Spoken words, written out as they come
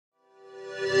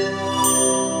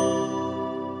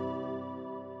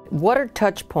What are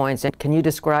touch points, and can you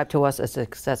describe to us a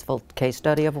successful case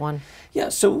study of one? Yeah,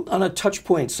 so on a touch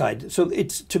point side, so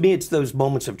to me it's those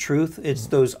moments of truth. It's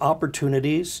those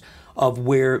opportunities of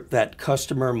where that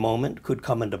customer moment could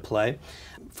come into play.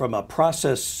 From a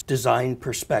process design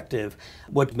perspective,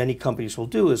 what many companies will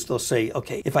do is they'll say,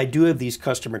 okay, if I do have these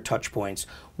customer touch points,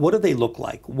 what do they look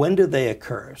like? When do they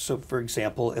occur? So for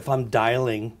example, if I'm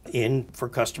dialing in for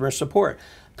customer support,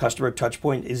 customer touch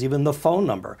point is even the phone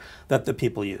number that the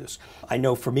people use. I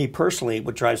know for me personally,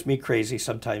 what drives me crazy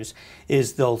sometimes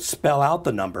is they'll spell out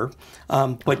the number,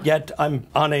 but yet I'm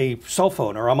on a cell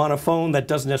phone or I'm on a phone that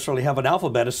doesn't necessarily have an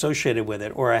alphabet associated with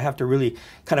it, or I have to really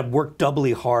kind of work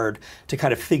doubly hard to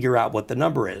kind of figure out what the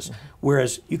number is.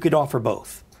 Whereas you could offer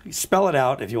both. You spell it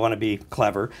out if you want to be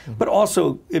clever, but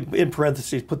also in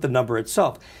parentheses put the number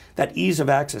itself. That ease of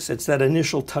access, it's that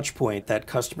initial touch point that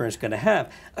customer is going to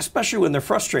have, especially when they're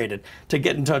frustrated, to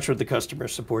get in touch with the customer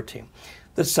support team.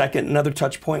 The second, another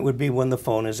touch point would be when the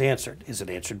phone is answered. Is it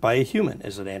answered by a human?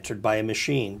 Is it answered by a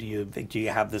machine? Do you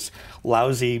have this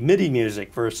lousy MIDI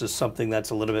music versus something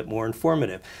that's a little bit more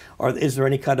informative? Or is there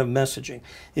any kind of messaging?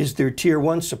 Is there tier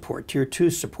 1 support, tier 2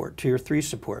 support, tier 3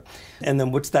 support? And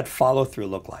then what's that follow through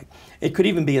look like? It could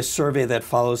even be a survey that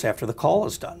follows after the call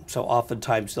is done. So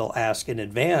oftentimes they'll ask in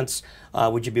advance,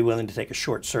 would you be willing to take a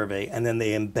short survey? And then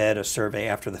they embed a survey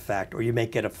after the fact, or you may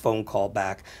get a phone call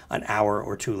back an hour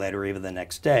or two later, or even the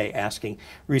next day, asking,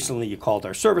 recently you called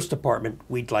our service department,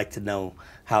 we'd like to know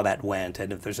how that went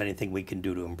and if there's anything we can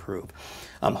do to improve.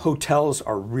 Hotels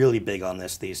are really big on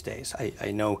this these days.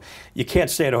 I know you can't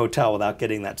stay at a hotel without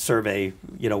getting that survey,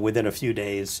 within a few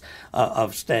days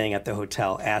of staying at the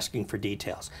hotel, asking for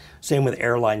details. Same with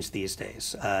airlines these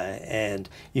days, and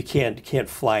you can't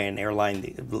fly an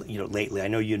airline, lately. I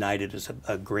know United is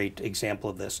a great example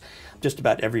of this. Just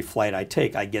about every flight I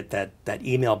take, I get that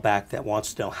email back that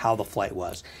wants to know how the flight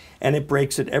was. And it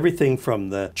breaks it everything from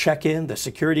the check-in, the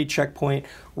security checkpoint,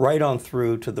 right on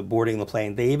through to the boarding the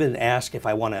plane. They even ask if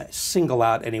I want to single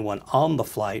out anyone on the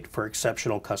flight for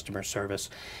exceptional customer service.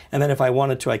 And then if I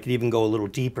wanted to, I could even go a little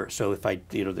deeper. So if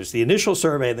there's the initial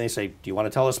survey and they say, do you want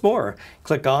to tell us more?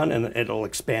 Click on and it'll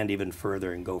expand even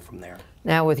further and go from there.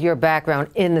 Now, with your background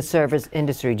in the service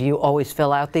industry, do you always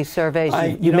fill out these surveys?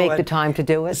 You make the time to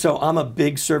do it? So I'm a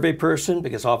big survey person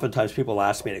because oftentimes people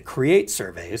ask me to create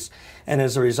surveys. And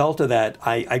as a result of that,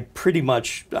 I pretty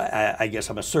much, I guess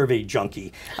I'm a survey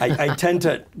junkie. I tend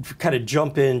to kind of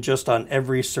jump in just on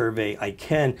every survey I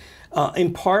can,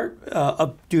 in part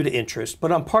due to interest,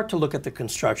 but in part to look at the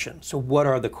construction. So what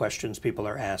are the questions people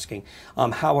are asking?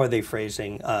 How are they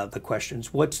phrasing the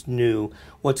questions? What's new?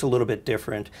 What's a little bit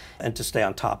different? And to stay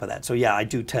on top of that. So yeah, I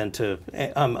do tend to,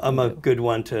 I'm a good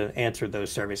one to answer those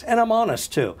surveys. And I'm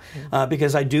honest too,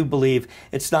 because I do believe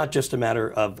it's not just a matter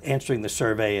of answering the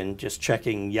survey and just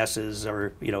checking yeses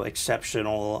or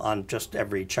exceptional on just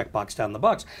every checkbox down the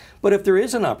box. But if there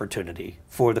is an opportunity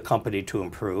for the company to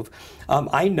improve,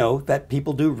 I know that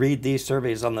people do read these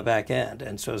surveys on the back end.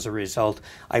 And so as a result,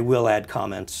 I will add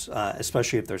comments,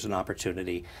 especially if there's an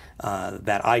opportunity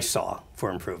that I saw for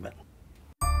improvement.